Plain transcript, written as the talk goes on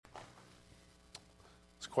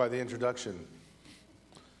Quite the introduction.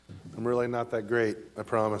 I'm really not that great, I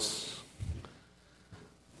promise.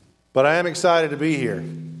 But I am excited to be here.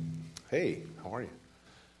 Hey, how are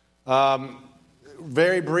you?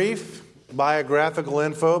 Very brief biographical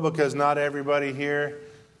info because not everybody here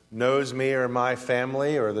knows me or my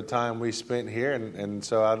family or the time we spent here. And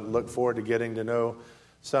so I look forward to getting to know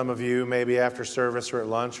some of you maybe after service or at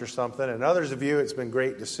lunch or something. And others of you, it's been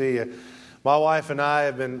great to see you. My wife and I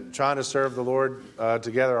have been trying to serve the Lord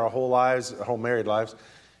together our whole married lives.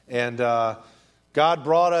 And God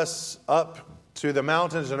brought us up to the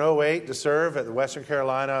mountains in '08 to serve at the Western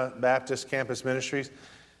Carolina Baptist Campus Ministries.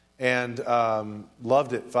 And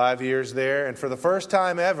loved it, 5 years there. And for the first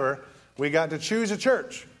time ever, we got to choose a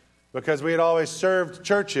church. Because we had always served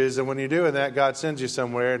churches. And when you're doing that, God sends you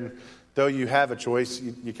somewhere. And though you have a choice,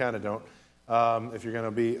 you kind of don't if you're going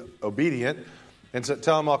to be obedient. And so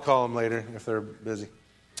tell them I'll call them later if they're busy.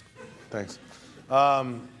 Thanks.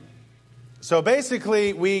 So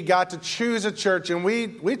basically, we got to choose a church, and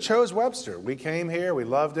we chose Webster. We came here. We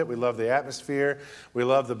loved it. We loved the atmosphere. We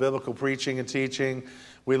loved the biblical preaching and teaching.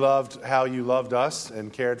 We loved how you loved us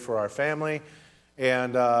and cared for our family.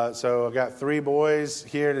 And so I've got 3 boys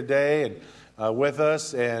here today and with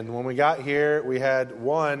us. And when we got here, we had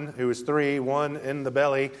one who was 3, one in the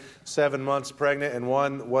belly, 7 months pregnant, and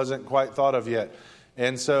one wasn't quite thought of yet.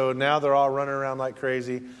 And so now they're all running around like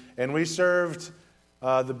crazy. And we served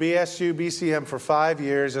the BSU BCM for 5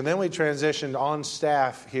 years, and then we transitioned on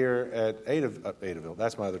staff here at Adaville.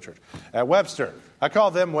 That's my other church. At Webster. I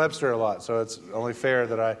call them Webster a lot, so it's only fair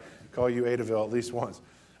that I call you Adaville at least once.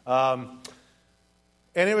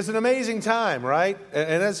 And it was an amazing time, right?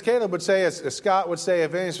 And as Caleb would say, as Scott would say,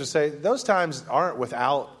 Evangelist would say, those times aren't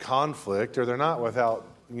without conflict, or they're not without,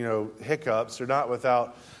 hiccups. They're not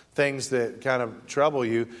without things that kind of trouble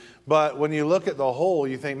you. But when you look at the whole,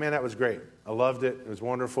 you think, man, that was great. I loved it. It was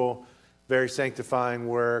wonderful. Very sanctifying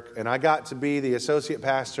work. And I got to be the associate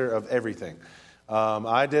pastor of everything.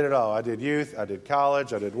 I did it all. I did youth. I did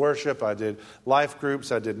college. I did worship. I did life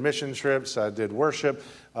groups. I did mission trips. I did worship.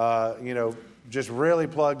 Just really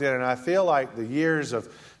plugged in. And I feel like the years of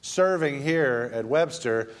serving here at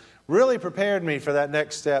Webster really prepared me for that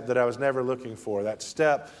next step that I was never looking for. That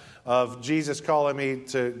step of Jesus calling me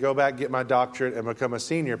to go back, get my doctorate, and become a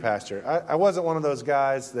senior pastor. I wasn't one of those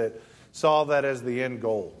guys that saw that as the end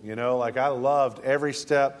goal. I loved every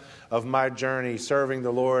step of my journey serving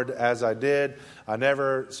the Lord as I did. I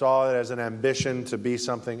never saw it as an ambition to be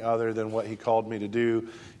something other than what He called me to do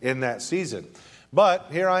in that season. But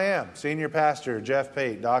here I am, senior pastor, Jeff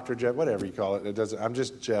Pate, Dr. Jeff, whatever you call it. I'm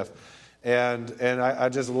just Jeff. And I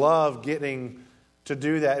just love getting to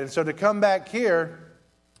do that. And so to come back here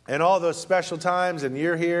and all those special times, and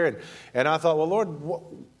you're here, and I thought, well, Lord,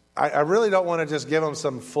 I really don't want to just give them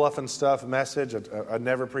some fluff and stuff message. I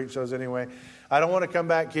never preach those anyway. I don't want to come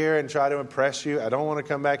back here and try to impress you. I don't want to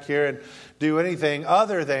come back here and do anything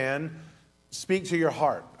other than speak to your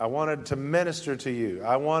heart. I wanted to minister to you.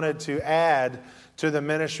 I wanted to add to the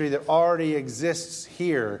ministry that already exists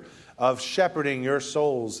here of shepherding your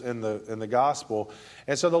souls in the gospel.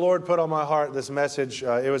 And so the Lord put on my heart this message.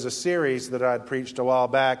 It was a series that I had preached a while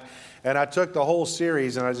back, and I took the whole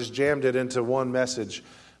series and I just jammed it into one message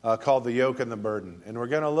called The Yoke and the Burden. And we're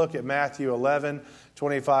going to look at Matthew 11,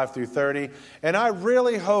 25 through 30. And I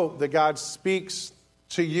really hope that God speaks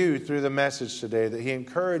to you through the message today, that He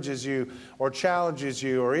encourages you or challenges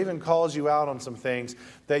you or even calls you out on some things,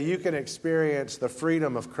 that you can experience the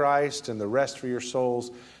freedom of Christ and the rest for your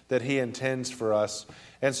souls that He intends for us.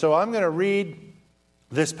 And so I'm going to read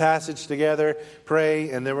this passage together, pray,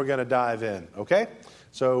 and then we're going to dive in, okay?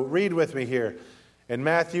 So read with me here in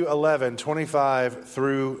Matthew 11, 25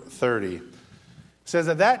 through 30. It says,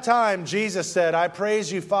 at that time, Jesus said, I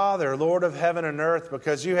praise you, Father, Lord of heaven and earth,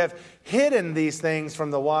 because you have hidden these things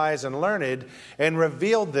from the wise and learned and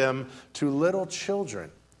revealed them to little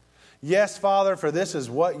children. Yes, Father, for this is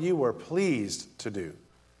what you were pleased to do.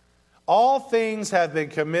 All things have been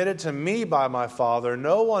committed to me by my Father.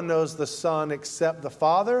 No one knows the Son except the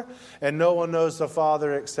Father, and no one knows the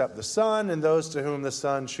Father except the Son, and those to whom the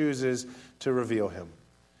Son chooses to reveal Him.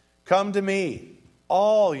 Come to me,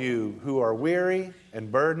 all you who are weary and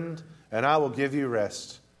burdened, and I will give you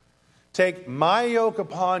rest. Take my yoke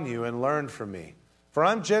upon you and learn from me, for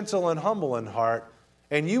I'm gentle and humble in heart,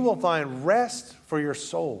 and you will find rest for your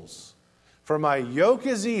souls. For my yoke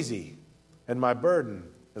is easy, and my burden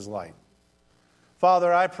is light.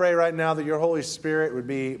 Father, I pray right now that your Holy Spirit would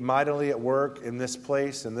be mightily at work in this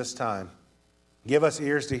place and this time. Give us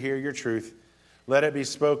ears to hear your truth. Let it be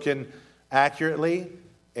spoken accurately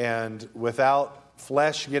and without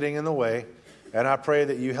flesh getting in the way. And I pray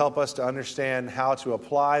that you help us to understand how to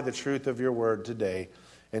apply the truth of your word today.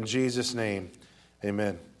 In Jesus' name,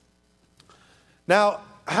 amen. Now,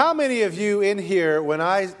 how many of you in here, when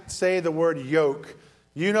I say the word yoke,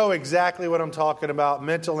 you know exactly what I'm talking about?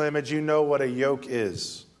 Mental image, you know what a yoke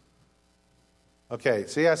is. Okay,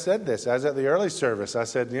 see, I said this. I was at the early service. I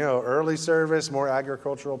said, early service, more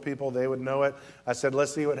agricultural people, they would know it. I said,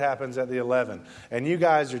 let's see what happens at the 11. And you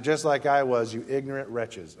guys are just like I was, you ignorant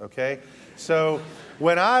wretches, okay? So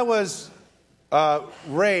when I was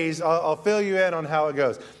raised, I'll fill you in on how it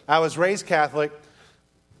goes. I was raised Catholic.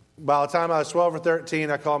 By the time I was 12 or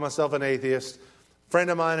 13, I called myself an atheist. A friend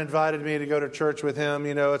of mine invited me to go to church with him.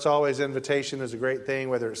 It's always invitation is a great thing,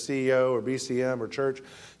 whether it's CEO or BCM or church.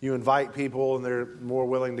 You invite people and they're more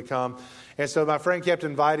willing to come. And so my friend kept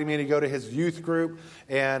inviting me to go to his youth group.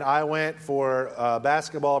 And I went for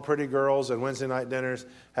basketball, pretty girls, and Wednesday night dinners.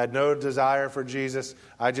 Had no desire for Jesus.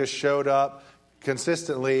 I just showed up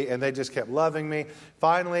consistently, and they just kept loving me.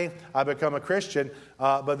 Finally, I become a Christian,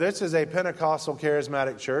 but this is a Pentecostal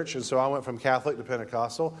charismatic church, and so I went from Catholic to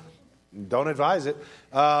Pentecostal. Don't advise it.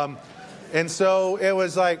 And so it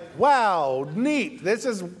was like, wow, neat. This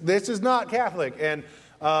is not Catholic. And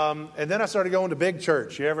then I started going to big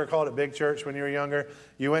church. You ever called it big church when you were younger?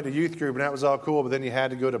 You went to youth group, and that was all cool, but then you had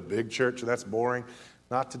to go to big church, and that's boring.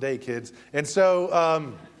 Not today, kids. And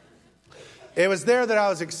so it was there that I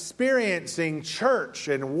was experiencing church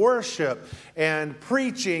and worship and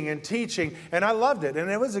preaching and teaching, and I loved it.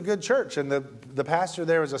 And it was a good church, and the pastor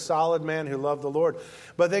there was a solid man who loved the Lord.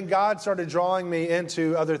 But then God started drawing me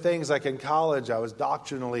into other things. Like in college, I was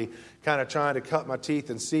doctrinally kind of trying to cut my teeth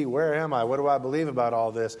and see, where am I? What do I believe about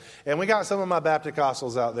all this? And we got some of my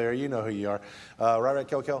Bapticostals out there. You know who you are. Right,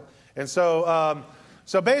 Kill. And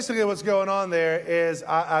so basically what's going on there is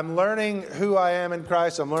I'm learning who I am in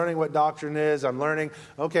Christ. I'm learning what doctrine is. I'm learning,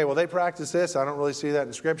 okay, well, they practice this. I don't really see that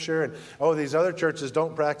in Scripture. And, these other churches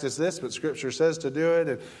don't practice this, but Scripture says to do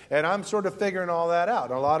it. And I'm sort of figuring all that out.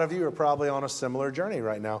 And a lot of you are probably on a similar journey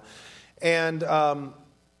right now. And lo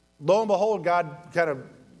and behold, God kind of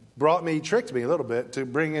tricked me a little bit to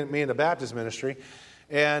bring me into Baptist ministry.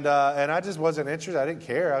 And I just wasn't interested. I didn't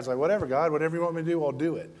care. I was like, whatever, God, whatever you want me to do, I'll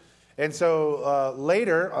do it. And so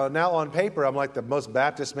later, now on paper, I'm like the most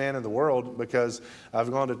Baptist man in the world because I've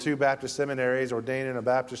gone to 2 Baptist seminaries, ordained in a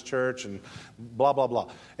Baptist church, and blah, blah, blah.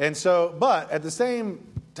 And so, but at the same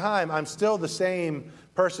time, I'm still the same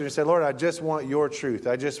person who said, Lord, I just want your truth.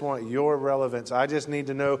 I just want your relevance. I just need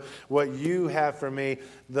to know what you have for me.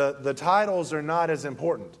 The titles are not as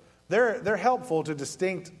important. They're helpful to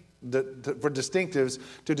for distinctives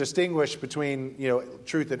to distinguish between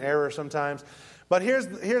truth and error sometimes. But here's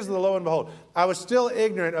the lo and behold. I was still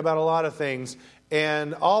ignorant about a lot of things,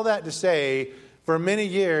 and all that to say, for many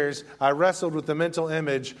years, I wrestled with the mental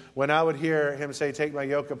image. When I would hear him say, take my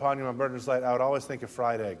yoke upon you, my burden is light, I would always think of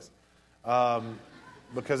fried eggs.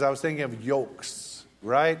 Because I was thinking of yolks,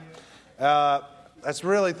 right? That's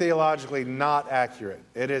really theologically not accurate.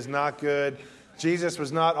 It is not good. Jesus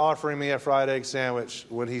was not offering me a fried egg sandwich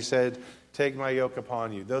when he said, take my yoke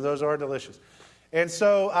upon you. Though those are delicious. And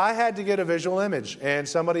so I had to get a visual image, and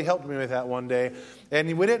somebody helped me with that one day.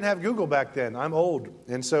 And we didn't have Google back then. I'm old,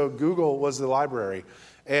 and so Google was the library.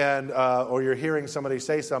 And or you're hearing somebody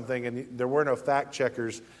say something, and there were no fact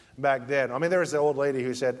checkers back then. I mean, there was the old lady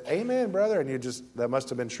who said, amen, brother, and that must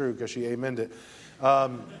have been true because she amened it.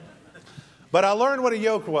 But I learned what a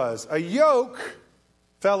yoke was. A yoke,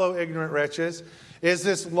 fellow ignorant wretches, is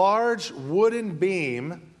this large wooden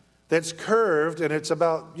beam that's curved, and it's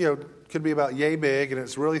about, could be about yay big, and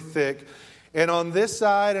it's really thick. And on this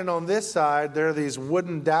side and on this side, there are these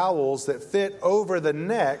wooden dowels that fit over the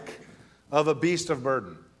neck of a beast of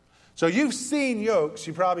burden. So you've seen yokes,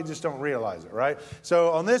 you probably just don't realize it, right?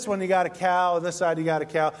 So on this one you got a cow, on this side you got a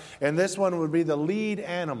cow, and this one would be the lead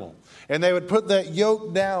animal. And they would put that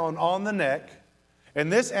yoke down on the neck, and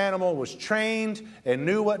this animal was trained and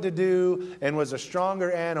knew what to do and was a stronger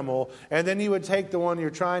animal. And then you would take the one you're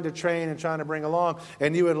trying to train and trying to bring along,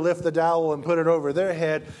 and you would lift the dowel and put it over their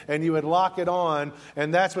head, and you would lock it on.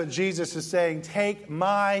 And that's what Jesus is saying, take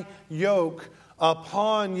my yoke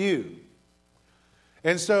upon you.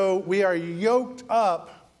 And so we are yoked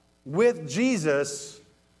up with Jesus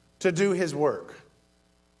to do his work.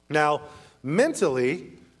 Now,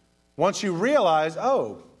 mentally, once you realize,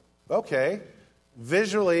 oh, okay,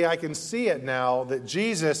 visually, I can see it now that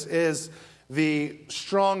Jesus is the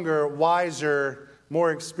stronger, wiser,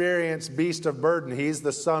 more experienced beast of burden. He's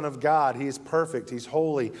the Son of God. He's perfect. He's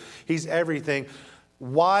holy. He's everything.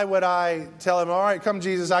 Why would I tell him, all right, come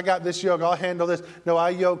Jesus, I got this yoke. I'll handle this. No, I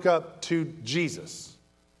yoke up to Jesus.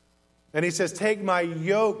 And he says, take my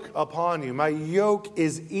yoke upon you. My yoke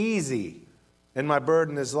is easy and my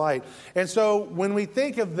burden is light. And so when we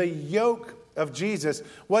think of the yoke of Jesus,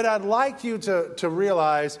 what I'd like you to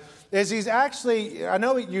realize is he's actually, I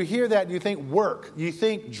know you hear that and you think work, you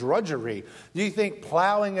think drudgery, you think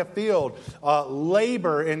plowing a field,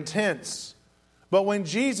 labor intense. But when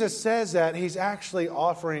Jesus says that, he's actually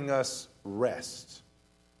offering us rest.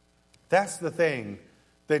 That's the thing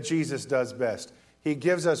that Jesus does best. He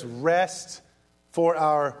gives us rest for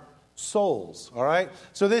our souls, all right?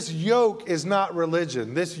 So this yoke is not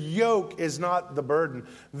religion. This yoke is not the burden.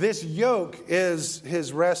 This yoke is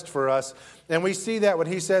his rest for us. And we see that when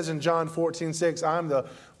he says in John 14:6, I'm the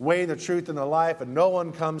way, the truth, and the life, and no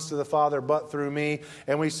one comes to the Father but through me.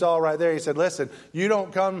 And we saw right there, he said, listen, you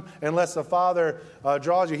don't come unless the Father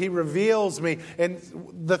draws you. He reveals me. And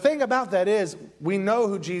the thing about that is, we know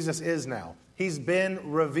who Jesus is now. He's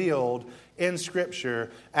been revealed in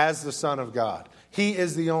Scripture as the Son of God. He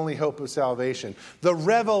is the only hope of salvation. The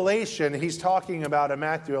revelation he's talking about in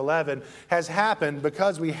Matthew 11 has happened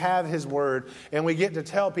because we have his word and we get to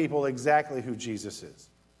tell people exactly who Jesus is.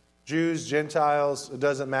 Jews, Gentiles, it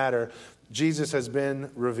doesn't matter. Jesus has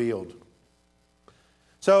been revealed.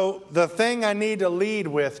 So the thing I need to lead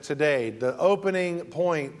with today, the opening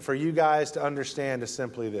point for you guys to understand is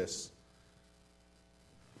simply this.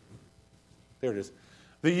 There it is.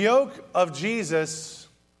 The yoke of Jesus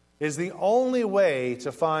is the only way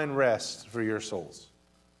to find rest for your souls.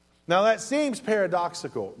 Now that seems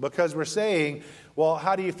paradoxical because we're saying, well,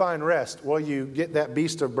 how do you find rest? Well, you get that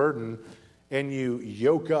beast of burden and you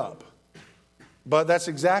yoke up. But that's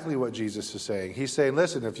exactly what Jesus is saying. He's saying,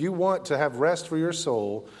 listen, if you want to have rest for your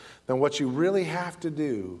soul, then what you really have to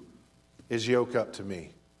do is yoke up to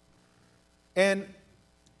me. And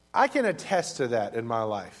I can attest to that in my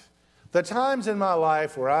life. The times in my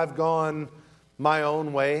life where I've gone my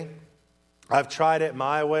own way, I've tried it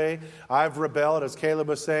my way, I've rebelled, as Caleb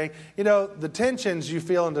was saying. You know, the tensions you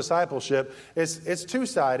feel in discipleship, it's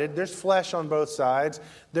two-sided. There's flesh on both sides.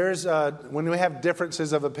 There's when we have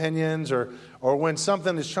differences of opinions or when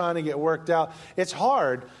something is trying to get worked out, it's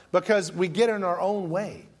hard because we get in our own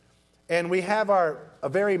way. And we have a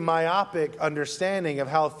very myopic understanding of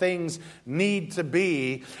how things need to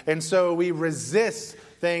be. And so we resist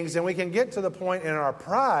things, and we can get to the point in our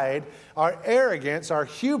pride, our arrogance, our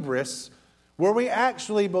hubris, where we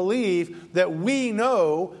actually believe that we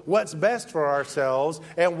know what's best for ourselves,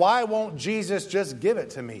 and why won't Jesus just give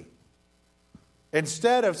it to me?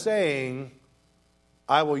 Instead of saying,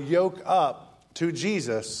 I will yoke up to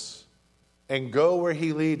Jesus and go where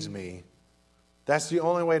he leads me. That's the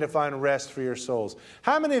only way to find rest for your souls.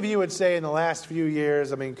 How many of you would say in the last few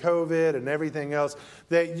years, COVID and everything else,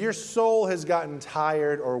 that your soul has gotten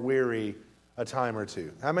tired or weary a time or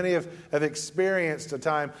two? How many have experienced a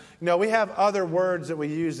time? You know, we have other words that we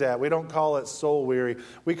use that. We don't call it soul weary.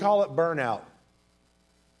 We call it burnout.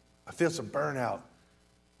 I feel some burnout.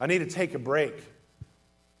 I need to take a break.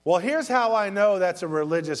 Well, here's how I know that's a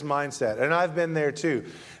religious mindset, and I've been there too.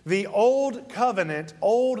 The Old Covenant,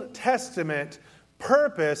 Old Testament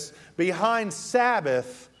purpose behind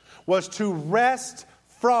Sabbath was to rest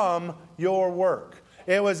from your work.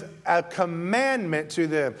 It was a commandment to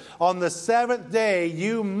them. On the seventh day,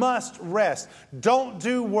 you must rest. Don't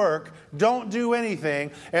do work. Don't do anything.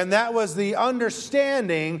 And that was the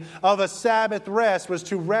understanding of a Sabbath rest, was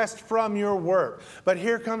to rest from your work. But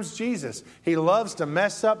here comes Jesus. He loves to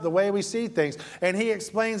mess up the way we see things. And he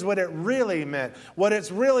explains what it really meant, what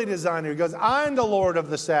it's really designed to. He goes, I'm the Lord of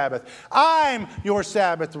the Sabbath. I'm your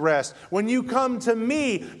Sabbath rest. When you come to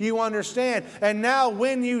me, you understand. And now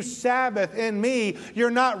when you Sabbath in me, you're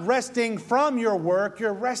not resting from your work,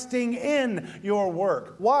 you're resting in your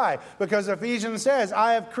work. Why? Because Ephesians says,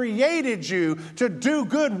 I have created you to do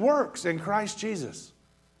good works in Christ Jesus.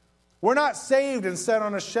 We're not saved and set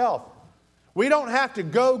on a shelf. We don't have to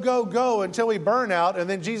go until we burn out, and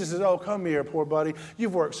then Jesus says, oh, come here, poor buddy.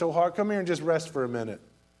 You've worked so hard. Come here and just rest for a minute.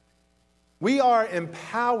 We are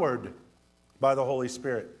empowered by the Holy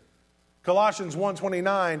Spirit. Colossians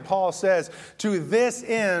 1:29, Paul says, to this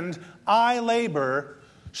end I labor,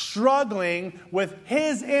 struggling with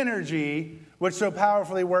his energy, which so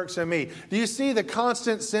powerfully works in me. Do you see the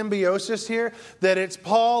constant symbiosis here? That it's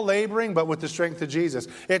Paul laboring, but with the strength of Jesus.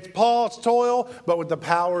 It's Paul's toil, but with the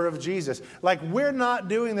power of Jesus. Like, we're not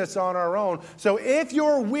doing this on our own. So if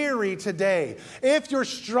you're weary today, if you're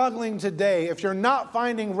struggling today, if you're not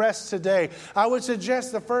finding rest today, I would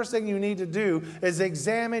suggest the first thing you need to do is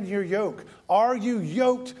examine your yoke. Are you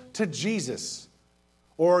yoked to Jesus?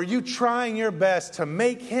 Or are you trying your best to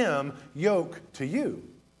make him yoke to you?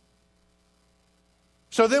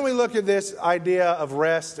 So then we look at this idea of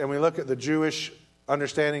rest, and we look at the Jewish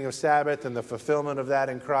understanding of Sabbath and the fulfillment of that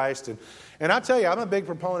in Christ. And I'll tell you, I'm a big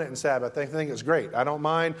proponent in Sabbath. I think it's great. I don't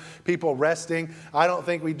mind people resting. I don't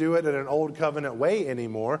think we do it in an old covenant way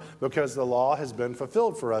anymore because the law has been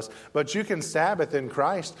fulfilled for us. But you can Sabbath in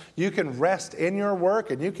Christ. You can rest in your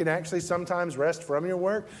work, and you can actually sometimes rest from your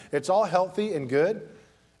work. It's all healthy and good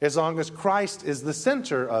as long as Christ is the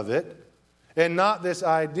center of it and not this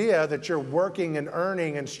idea that you're working and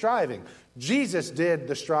earning and striving. Jesus did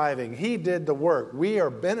the striving. He did the work. We are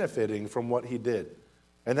benefiting from what he did.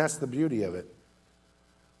 And that's the beauty of it.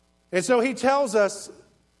 And so he tells us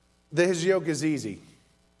that his yoke is easy.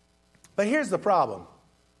 But here's the problem.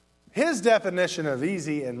 His definition of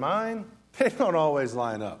easy and mine, they don't always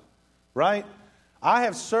line up, right? I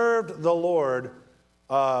have served the Lord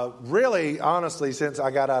really, honestly, since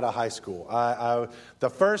I got out of high school. The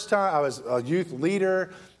first time I was a youth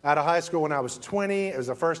leader out of high school when I was 20. It was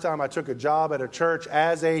the first time I took a job at a church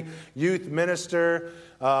as a youth minister.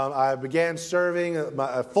 I began serving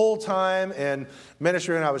full-time in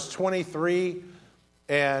ministry when I was 23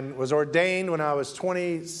 and was ordained when I was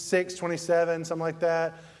 26, 27, something like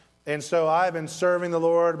that. And so I've been serving the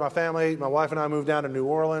Lord. My family, my wife and I moved down to New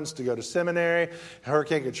Orleans to go to seminary.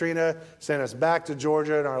 Hurricane Katrina sent us back to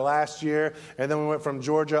Georgia in our last year. And then we went from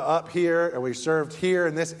Georgia up here, and we served here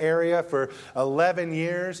in this area for 11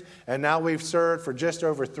 years. And now we've served for just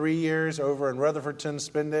over 3 years over in Rutherfordton,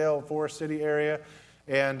 Spindale, Forest City area.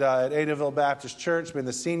 And at Adaville Baptist Church, been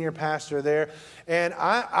the senior pastor there. And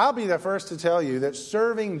I'll be the first to tell you that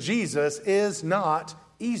serving Jesus is not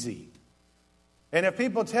easy. And if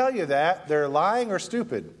people tell you that, they're lying or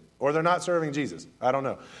stupid, or they're not serving Jesus. I don't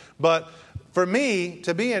know. But for me,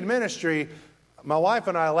 to be in ministry, my wife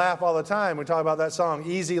and I laugh all the time. We talk about that song,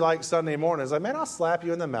 Easy Like Sunday Mornings. Like, man, I'll slap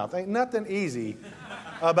you in the mouth. Ain't nothing easy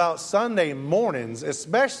about Sunday mornings,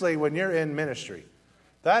 especially when you're in ministry.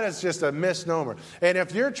 That is just a misnomer. And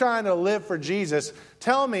if you're trying to live for Jesus,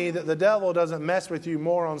 tell me that the devil doesn't mess with you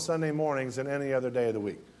more on Sunday mornings than any other day of the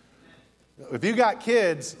week. If you got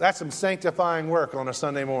kids, that's some sanctifying work on a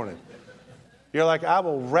Sunday morning. You're like, I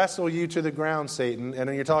will wrestle you to the ground, Satan. And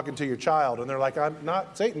then you're talking to your child, and they're like, I'm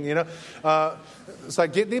not Satan, you know. It's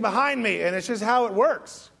like, get thee behind me. And it's just how it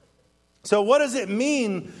works. So what does it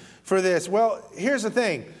mean for this? Well, here's the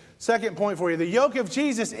thing. Second point for you. The yoke of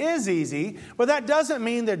Jesus is easy, but that doesn't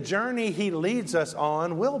mean the journey he leads us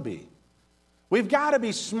on will be. We've got to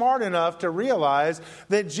be smart enough to realize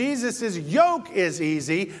that Jesus' yoke is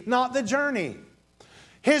easy, not the journey.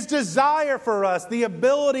 His desire for us, the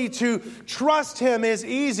ability to trust him is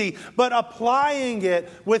easy, but applying it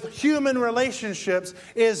with human relationships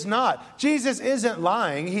is not. Jesus isn't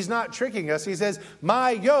lying. He's not tricking us. He says,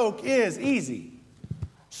 my yoke is easy.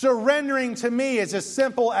 Surrendering to me is as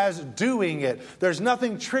simple as doing it. There's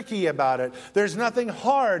nothing tricky about it. There's nothing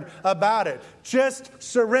hard about it. Just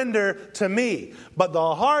surrender to me. But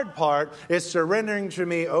the hard part is surrendering to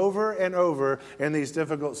me over and over in these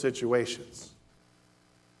difficult situations.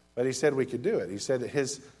 But he said we could do it. He said that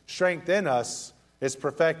his strength in us is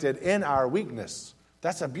perfected in our weakness.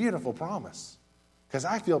 That's a beautiful promise. Because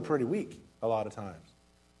I feel pretty weak a lot of times.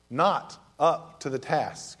 Not up to the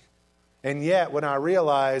task. And yet, when I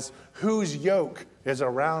realize whose yoke is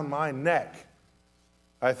around my neck,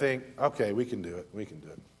 I think, okay, we can do it. We can do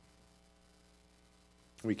it.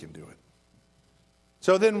 We can do it.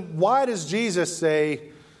 So then, why does Jesus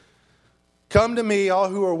say, come to me, all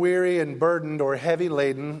who are weary and burdened or heavy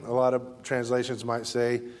laden, a lot of translations might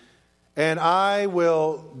say, and I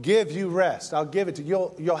will give you rest. I'll give it to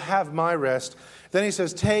you. You'll have my rest. Then he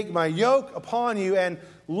says, take my yoke upon you and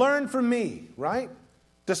learn from me, right?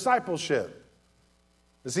 Discipleship.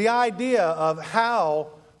 It's the idea of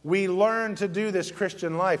how we learn to do this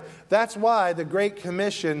Christian life. That's why the Great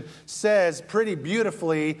Commission says pretty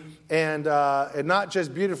beautifully, and not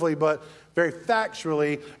just beautifully, but very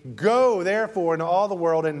factually, go therefore into all the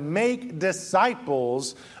world and make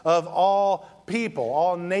disciples of all people,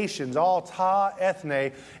 all nations, all ta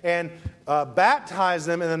ethne, and baptize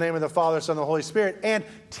them in the name of the Father, Son, and the Holy Spirit, and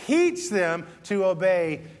teach them to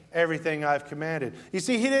obey everything I've commanded. You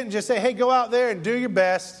see, he didn't just say, hey, go out there and do your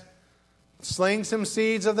best, sling some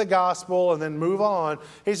seeds of the gospel, and then move on.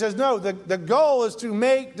 He says, no, the goal is to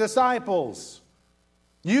make disciples.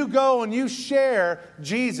 You go and you share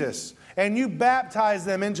Jesus, and you baptize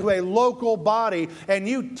them into a local body, and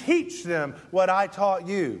you teach them what I taught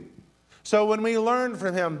you. So when we learn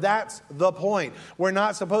from him, that's the point. We're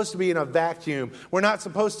not supposed to be in a vacuum. We're not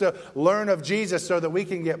supposed to learn of Jesus so that we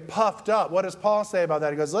can get puffed up. What does Paul say about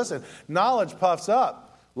that? He goes, listen, knowledge puffs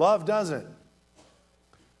up. Love doesn't.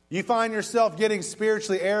 You find yourself getting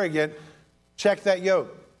spiritually arrogant, Check that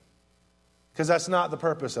yoke. Because that's not the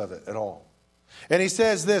purpose of it at all. And he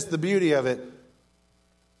says this, the beauty of it.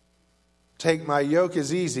 Take my yoke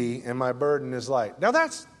is easy and my burden is light. Now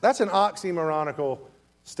that's an oxymoronical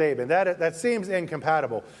statement. That seems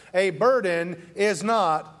incompatible. A burden is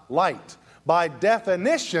not light. By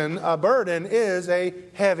definition, a burden is a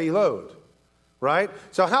heavy load. Right?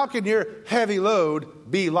 So how can your heavy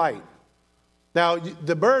load be light? Now,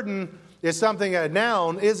 the burden is something, a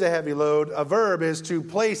noun is a heavy load. A verb is to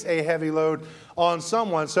place a heavy load on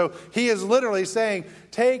someone. So he is literally saying,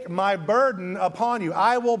 take my burden upon you.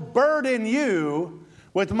 I will burden you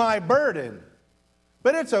with my burden.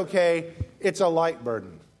 But it's okay. It's a light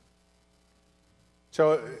burden.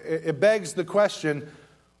 So it begs the question,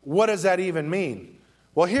 what does that even mean?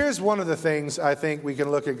 Well, here's one of the things I think we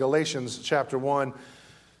can look at Galatians chapter 1.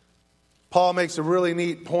 Paul makes a really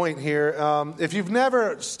neat point here. If you've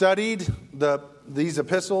never studied these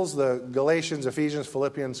epistles, the Galatians, Ephesians,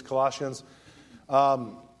 Philippians, Colossians,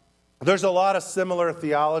 there's a lot of similar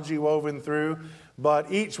theology woven through, but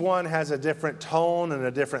each one has a different tone and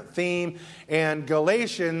a different theme. And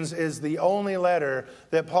Galatians is the only letter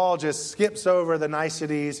that Paul just skips over the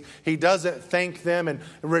niceties. He doesn't thank them and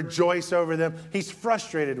rejoice over them. He's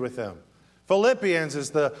frustrated with them. Philippians is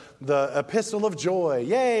the epistle of joy.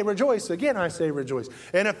 Yay, rejoice. Again, I say rejoice.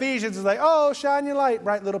 And Ephesians is like, oh, shine your light,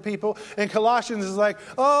 bright little people. And Colossians is like,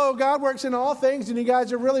 oh, God works in all things and you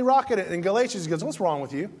guys are really rocking it. And Galatians goes, what's wrong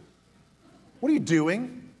with you? What are you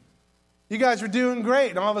doing? You guys were doing great.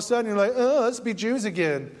 And all of a sudden you're like, oh, let's be Jews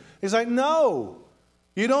again. He's like, no,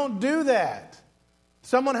 you don't do that.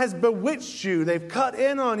 Someone has bewitched you. They've cut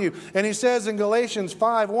in on you. And he says in Galatians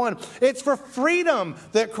 5:1, it's for freedom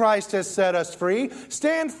that Christ has set us free.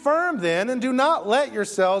 Stand firm then and do not let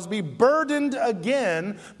yourselves be burdened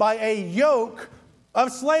again by a yoke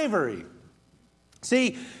of slavery.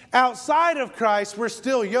 See, outside of Christ, we're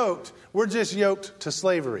still yoked. We're just yoked to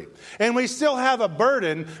slavery. And we still have a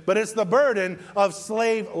burden, but it's the burden of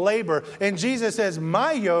slave labor. And Jesus says,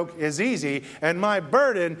 my yoke is easy and my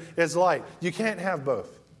burden is light. You can't have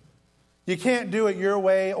both. You can't do it your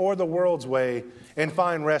way or the world's way and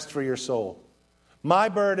find rest for your soul. My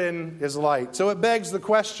burden is light. So it begs the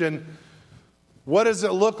question, what does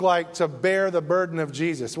it look like to bear the burden of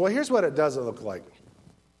Jesus? Well, here's what it doesn't look like.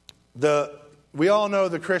 We all know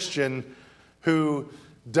the Christian who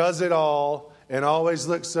does it all and always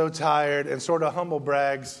looks so tired and sort of humble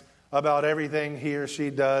brags about everything he or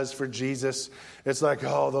she does for Jesus. It's like,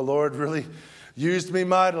 oh, the Lord really used me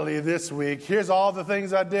mightily this week. Here's all the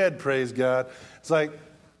things I did, praise God. It's like,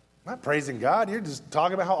 I'm not praising God. You're just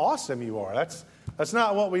talking about how awesome you are. That's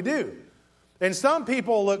not what we do. And some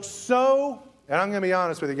people look so, and I'm going to be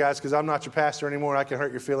honest with you guys because I'm not your pastor anymore. I can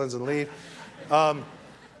hurt your feelings and leave.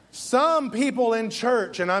 Some people in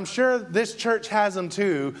church, and I'm sure this church has them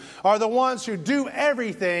too, are the ones who do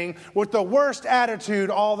everything with the worst attitude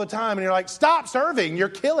all the time. And you're like, stop serving. You're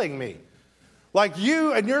killing me. Like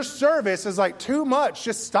you and your service is like too much.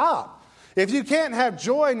 Just stop. If you can't have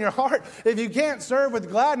joy in your heart, if you can't serve with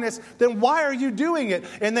gladness, then why are you doing it?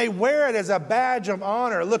 And they wear it as a badge of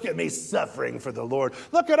honor. Look at me suffering for the Lord.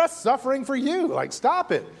 Look at us suffering for you. Like,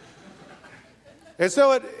 stop it. And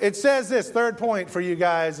so it says this, third point for you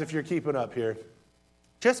guys, if you're keeping up here.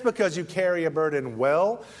 Just because you carry a burden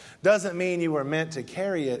well doesn't mean you were meant to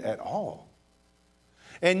carry it at all.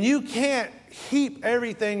 And you can't heap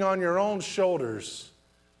everything on your own shoulders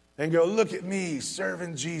and go, look at me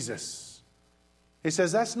serving Jesus. He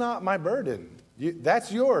says, that's not my burden.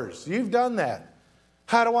 That's yours. You've done that.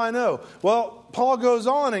 How do I know? Well, Paul goes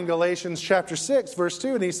on in Galatians chapter 6, verse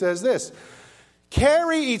 2, and he says this.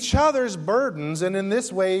 Carry each other's burdens, and in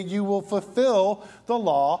this way you will fulfill the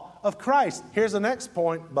law of Christ. Here's the next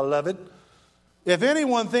point, beloved. If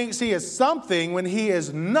anyone thinks he is something when he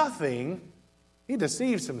is nothing, he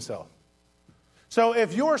deceives himself. So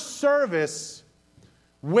if your service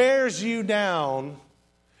wears you down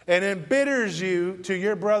and embitters you to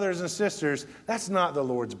your brothers and sisters, that's not the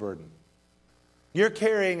Lord's burden. You're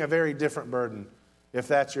carrying a very different burden if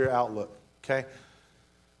that's your outlook, okay?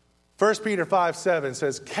 1 Peter 5:7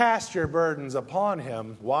 says, cast your burdens upon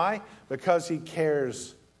him. Why? Because he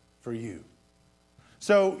cares for you.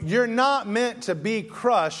 So you're not meant to be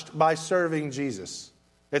crushed by serving Jesus.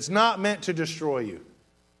 It's not meant to destroy you.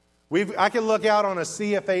 I can look out on a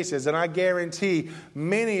sea of faces, and I guarantee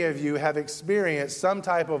many of you have experienced some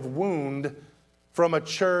type of wound from a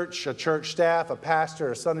church staff, a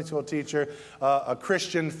pastor, a Sunday school teacher, a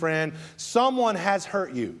Christian friend. Someone has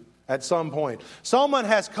hurt you. At some point, someone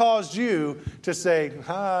has caused you to say,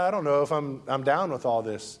 I don't know if I'm down with all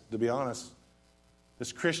this, to be honest.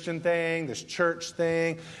 this Christian thing, this church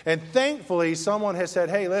thing. And thankfully, someone has said,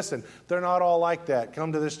 hey, listen, they're not all like that.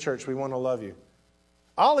 Come to this church. We want to love you.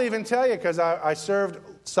 I'll even tell you, because I served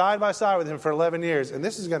side by side with him for 11 years, and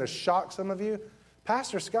this is going to shock some of you.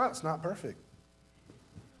 Pastor Scott's not perfect.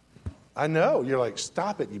 I know. You're like,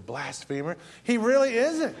 stop it, you blasphemer. He really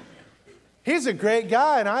isn't. He's a great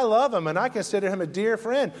guy, and I love him, and I consider him a dear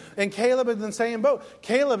friend. And Caleb is in the same boat.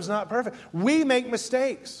 Caleb's not perfect. We make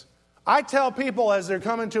mistakes. I tell people as they're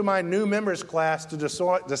coming to my new members class to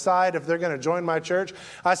decide if they're going to join my church,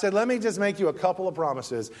 I said, let me just make you a couple of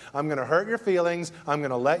promises. I'm going to hurt your feelings, I'm going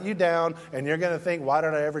to let you down, and you're going to think, why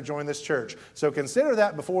did I ever join this church? So consider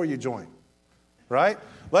that before you join, right?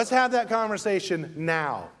 Let's have that conversation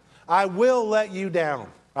now. I will let you down,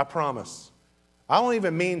 I promise. I don't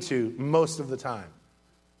even mean to most of the time.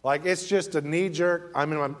 Like, it's just a knee-jerk.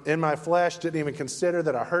 I'm in my flesh, didn't even consider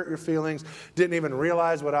that I hurt your feelings, didn't even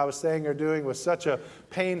realize what I was saying or doing was such a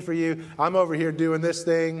pain for you. I'm over here doing this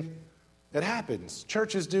thing. It happens.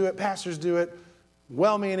 Churches do it. Pastors do it.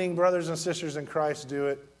 Well-meaning brothers and sisters in Christ do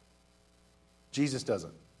it. Jesus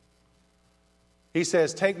doesn't. He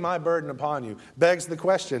says, take my burden upon you. Begs the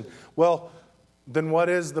question, well, then what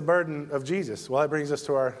is the burden of Jesus? Well, that brings us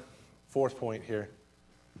to our fourth point here.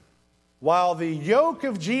 While the yoke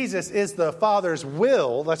of Jesus is the Father's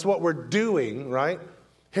will, that's what we're doing, right?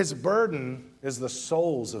 His burden is the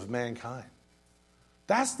souls of mankind.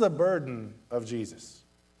 That's the burden of Jesus.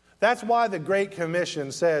 That's why the Great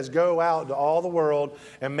Commission says, go out to all the world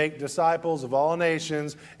and make disciples of all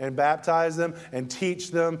nations and baptize them and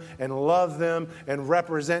teach them and love them and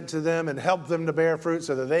represent to them and help them to bear fruit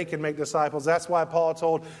so that they can make disciples. That's why Paul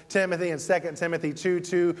told Timothy in 2 Timothy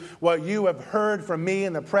 2:2, what you have heard from me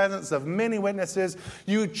in the presence of many witnesses,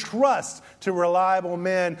 you trust to reliable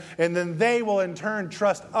men, and then they will in turn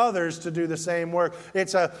trust others to do the same work.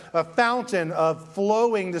 It's a fountain of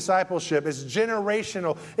flowing discipleship. It's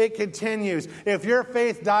generational. It continues. If your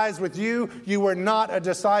faith dies with you, you were not a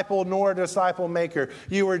disciple nor a disciple maker.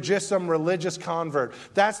 You were just some religious convert.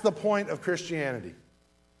 That's the point of Christianity.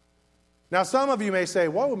 Now, some of you may say,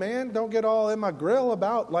 whoa, man, don't get all in my grill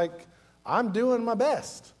about, like, I'm doing my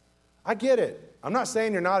best. I get it. I'm not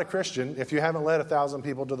saying you're not a Christian if you haven't led 1,000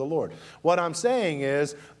 people to the Lord. What I'm saying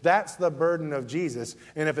is that's the burden of Jesus.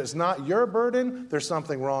 And if it's not your burden, there's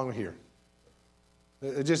something wrong here.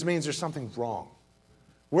 It just means there's something wrong.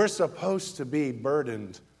 We're supposed to be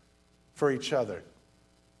burdened for each other.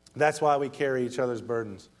 That's why we carry each other's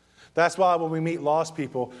burdens. That's why when we meet lost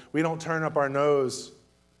people, we don't turn up our nose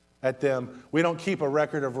at them. We don't keep a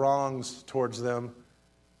record of wrongs towards them.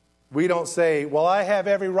 We don't say, well, I have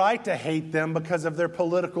every right to hate them because of their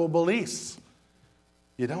political beliefs.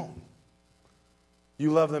 You don't.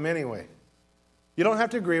 You love them anyway. You don't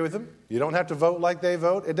have to agree with them. You don't have to vote like they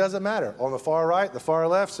vote. It doesn't matter. On the far right, the far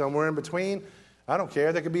left, somewhere in between, I don't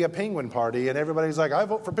care. There could be a penguin party, and everybody's like, I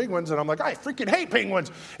vote for penguins, and I'm like, I freaking hate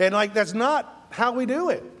penguins. And like, that's not how we do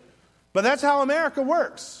it. But that's how America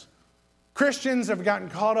works. Christians have gotten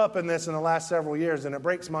caught up in this in the last several years, and it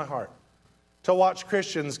breaks my heart to watch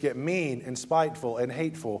Christians get mean and spiteful and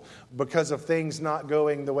hateful because of things not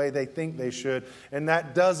going the way they think they should. And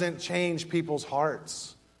that doesn't change people's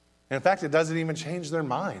hearts. In fact, it doesn't even change their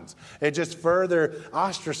minds. It just further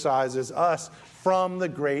ostracizes us from the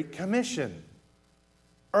Great Commission.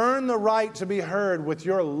 Earn the right to be heard with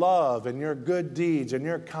your love and your good deeds and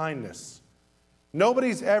your kindness.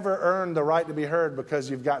 Nobody's ever earned the right to be heard because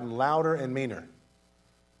you've gotten louder and meaner.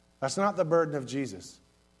 That's not the burden of Jesus.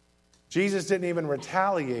 Jesus didn't even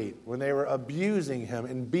retaliate when they were abusing him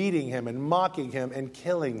and beating him and mocking him and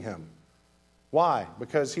killing him. Why?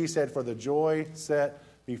 Because he said, for the joy set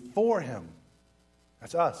before him,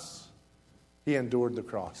 that's us, he endured the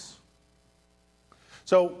cross.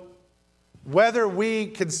 So, whether we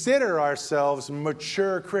consider ourselves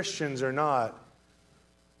mature Christians or not,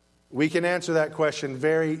 we can answer that question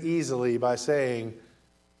very easily by saying,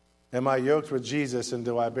 am I yoked with Jesus and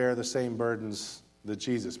do I bear the same burdens that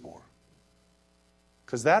Jesus bore?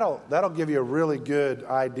 Because that'll give you a really good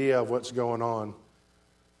idea of what's going on.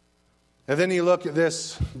 And then you look at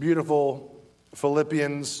this beautiful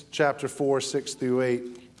Philippians chapter 4, 6 through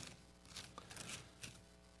 8.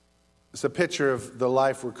 It's a picture of the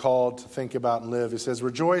life we're called to think about and live. It says,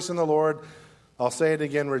 rejoice in the Lord. I'll say it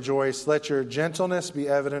again, rejoice. Let your gentleness be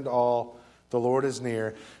evident to all. The Lord is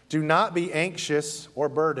near. Do not be anxious or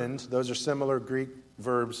burdened. Those are similar Greek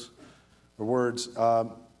verbs or words.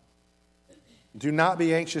 Do not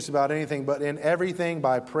be anxious about anything, but in everything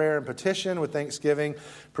by prayer and petition with thanksgiving,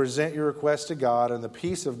 present your requests to God, and the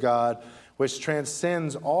peace of God, which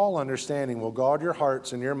transcends all understanding, will guard your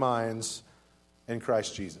hearts and your minds in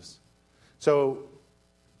Christ Jesus. So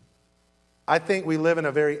I think we live in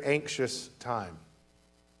a very anxious time.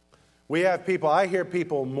 I hear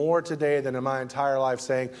people more today than in my entire life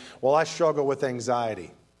saying, well, I struggle with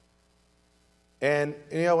anxiety. And,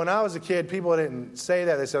 when I was a kid, people didn't say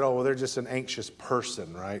that. They said, oh, well, they're just an anxious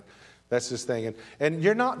person, right? That's this thing. And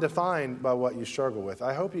you're not defined by what you struggle with.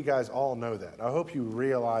 I hope you guys all know that. I hope you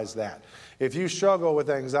realize that. If you struggle with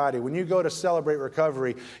anxiety, when you go to Celebrate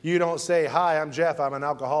Recovery, you don't say, hi, I'm Jeff, I'm an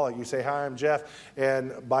alcoholic. You say, hi, I'm Jeff,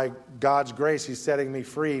 and by God's grace, He's setting me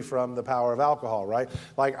free from the power of alcohol, right?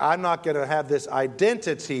 Like, I'm not going to have this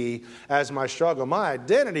identity as my struggle. My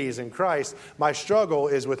identity is in Christ. My struggle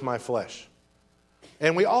is with my flesh.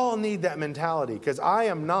 And we all need that mentality, because I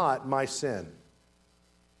am not my sin.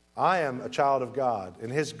 I am a child of God,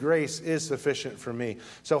 and His grace is sufficient for me.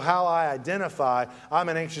 So how I identify, I'm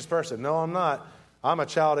an anxious person. No, I'm not. I'm a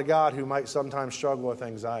child of God who might sometimes struggle with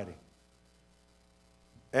anxiety.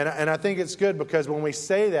 And I think it's good, because when we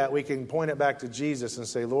say that, we can point it back to Jesus and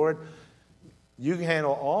say, Lord, you can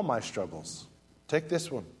handle all my struggles. Take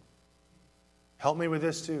this one. Help me with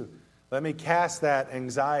this too. Let me cast that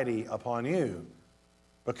anxiety upon you,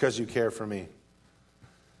 because you care for me.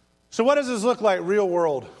 So what does this look like real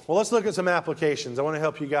world? Well, let's look at some applications. I want to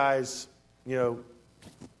help you guys,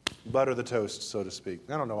 butter the toast, so to speak.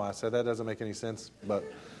 I don't know why I said that. It doesn't make any sense. But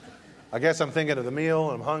I guess I'm thinking of the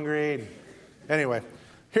meal and I'm hungry. Anyway,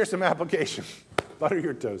 here's some application. Butter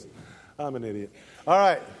your toast. I'm an idiot. All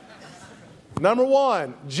right. Number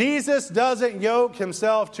 1, Jesus doesn't yoke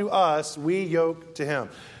Himself to us. We yoke to Him.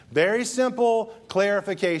 Very simple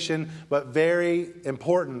clarification, but very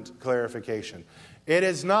important clarification. It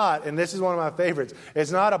is not, and this is one of my favorites,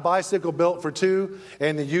 it's not a bicycle built for two,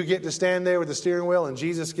 and then you get to stand there with the steering wheel, and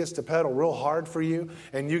Jesus gets to pedal real hard for you,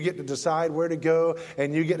 and you get to decide where to go,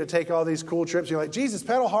 and you get to take all these cool trips. You're like, Jesus,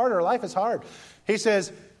 pedal harder, life is hard. He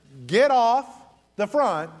says, get off the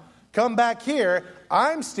front, come back here,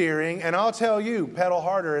 I'm steering, and I'll tell you, pedal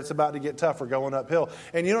harder, it's about to get tougher going uphill.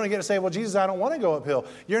 And you don't get to say, well, Jesus, I don't want to go uphill.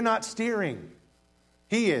 You're not steering.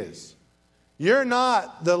 He is. You're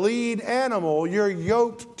not the lead animal. You're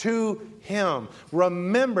yoked to Him.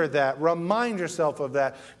 Remember that. Remind yourself of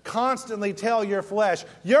that. Constantly tell your flesh,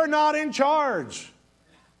 you're not in charge.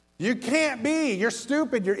 You can't be. You're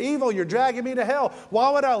stupid. You're evil. You're dragging me to hell.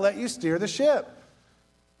 Why would I let you steer the ship?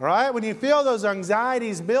 All right? When you feel those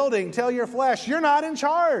anxieties building, tell your flesh, you're not in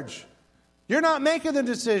charge. You're not making the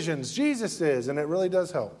decisions. Jesus is, and it really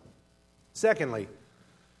does help. Secondly,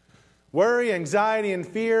 worry, anxiety, and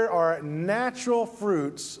fear are natural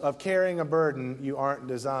fruits of carrying a burden you aren't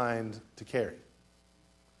designed to carry.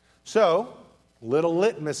 So, little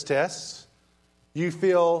litmus tests. You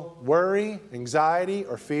feel worry, anxiety,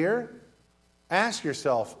 or fear? Ask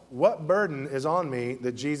yourself, what burden is on me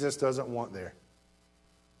that Jesus doesn't want there?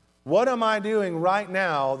 What am I doing right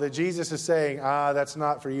now that Jesus is saying, that's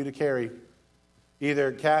not for you to carry?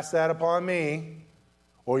 Either cast that upon me,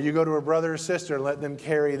 or you go to a brother or sister and let them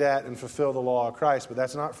carry that and fulfill the law of Christ, but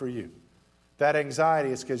that's not for you. That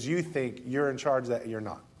anxiety is because you think you're in charge of that. You're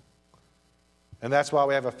not. And that's why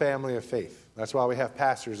we have a family of faith. That's why we have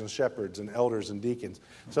pastors and shepherds and elders and deacons,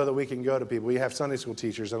 so that we can go to people. We have Sunday school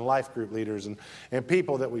teachers and life group leaders and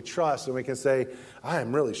people that we trust, and we can say, I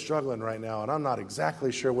am really struggling right now, and I'm not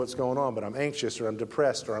exactly sure what's going on, but I'm anxious, or I'm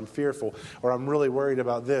depressed, or I'm fearful, or I'm really worried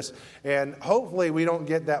about this. And hopefully we don't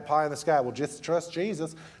get that pie in the sky. Well, just trust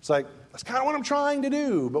Jesus. It's like, that's kind of what I'm trying to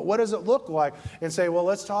do, but what does it look like? And say, well,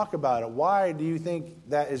 let's talk about it. Why do you think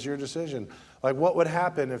that is your decision? Like, what would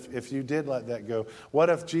happen if you did let that go?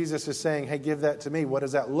 What if Jesus is saying, hey, give that to me? What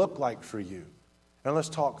does that look like for you? And let's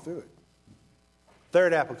talk through it.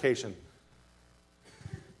 Third application.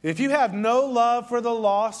 If you have no love for the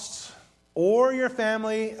lost or your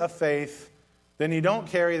family of faith, then you don't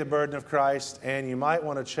carry the burden of Christ, and you might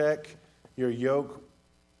want to check your yoke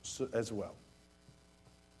as well.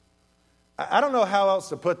 I don't know how else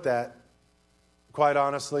to put that, quite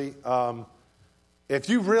honestly. If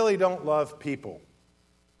you really don't love people,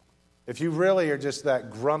 if you really are just that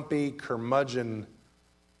grumpy, curmudgeon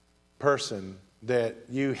person that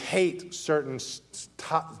you hate certain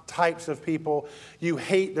types of people, you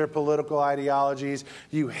hate their political ideologies,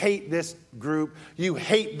 you hate this group, you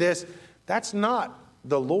hate this, that's not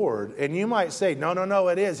the Lord. And you might say, no,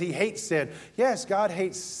 it is. He hates sin. Yes, God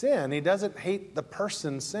hates sin. He doesn't hate the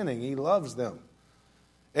person sinning. He loves them.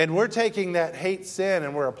 And we're taking that hate sin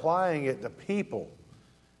and we're applying it to people.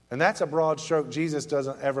 And that's a broad stroke Jesus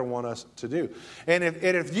doesn't ever want us to do. And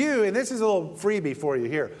if you, and this is a little freebie for you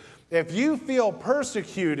here, if you feel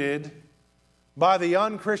persecuted by the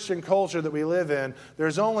unchristian culture that we live in,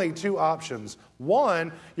 there's only two options.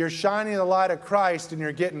 One, you're shining the light of Christ and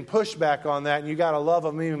you're getting pushback on that and you got to love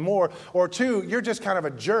Him even more. Or two, you're just kind of a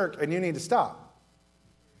jerk and you need to stop.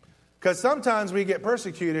 Because sometimes we get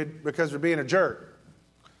persecuted because we're being a jerk,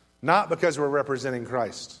 not because we're representing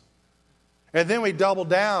Christ. And then we double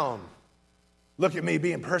down. Look at me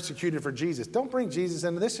being persecuted for Jesus. Don't bring Jesus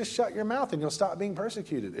into this. Just shut your mouth and you'll stop being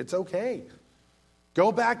persecuted. It's okay.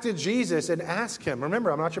 Go back to Jesus and ask Him.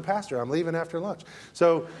 Remember, I'm not your pastor. I'm leaving after lunch.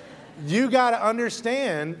 So you got to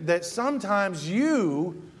understand that sometimes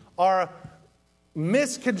you are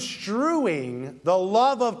misconstruing the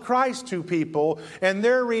love of Christ to people, and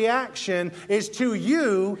their reaction is to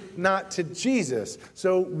you, not to Jesus.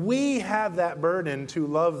 So we have that burden to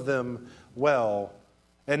love them well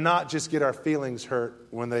and not just get our feelings hurt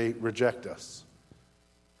when they reject us.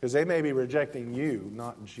 Because they may be rejecting you,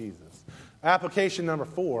 not Jesus. Application number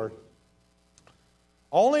 4.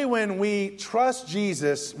 Only when we trust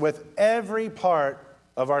Jesus with every part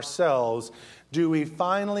of ourselves do we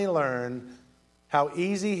finally learn how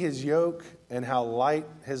easy His yoke and how light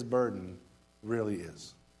His burden really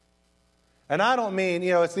is. And I don't mean,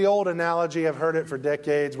 it's the old analogy, I've heard it for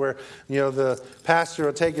decades, where, the pastor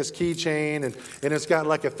will take his keychain and it's got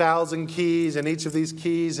like 1,000 keys, and each of these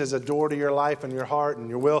keys is a door to your life and your heart and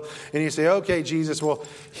your will. And you say, okay, Jesus, well,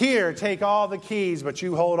 here, take all the keys, but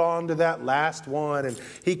you hold on to that last one, and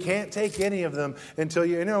He can't take any of them until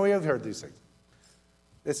we have heard these things.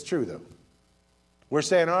 It's true, though. We're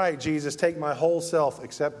saying, all right, Jesus, take my whole self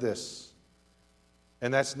except this.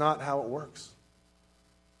 And that's not how it works.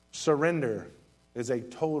 Surrender is a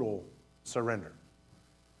total surrender.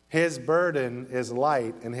 His burden is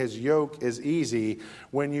light and His yoke is easy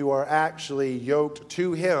when you are actually yoked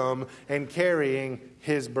to Him and carrying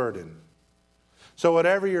His burden. So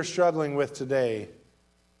whatever you're struggling with today,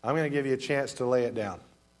 I'm going to give you a chance to lay it down.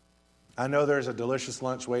 I know there's a delicious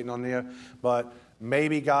lunch waiting on you, but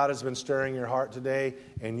maybe God has been stirring your heart today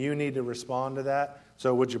and you need to respond to that.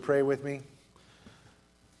 So would you pray with me?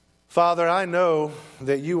 Father, I know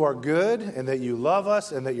that You are good and that You love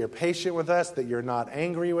us and that You're patient with us, that You're not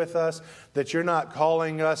angry with us, that You're not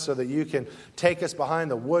calling us so that You can take us behind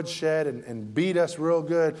the woodshed and beat us real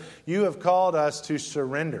good. You have called us to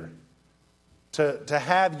surrender, to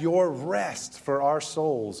have Your rest for our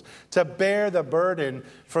souls, to bear the burden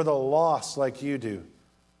for the lost like You do,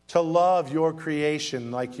 to love Your creation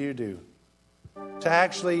like You do, to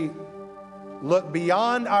actually look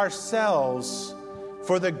beyond ourselves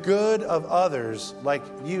for the good of others like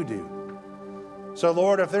You do. So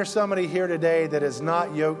Lord, if there's somebody here today that is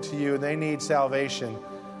not yoked to You and they need salvation,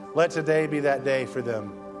 let today be that day for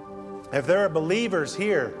them. If there are believers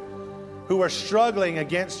here who are struggling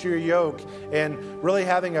against Your yoke and really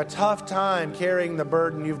having a tough time carrying the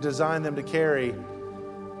burden You've designed them to carry,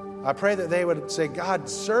 I pray that they would say, God,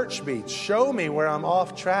 search me, show me where I'm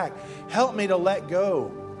off track. Help me to let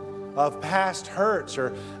go of past hurts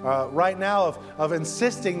or right now of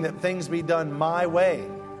insisting that things be done my way.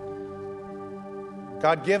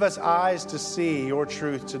 God, give us eyes to see Your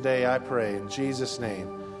truth today, I pray. In Jesus' name,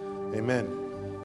 amen.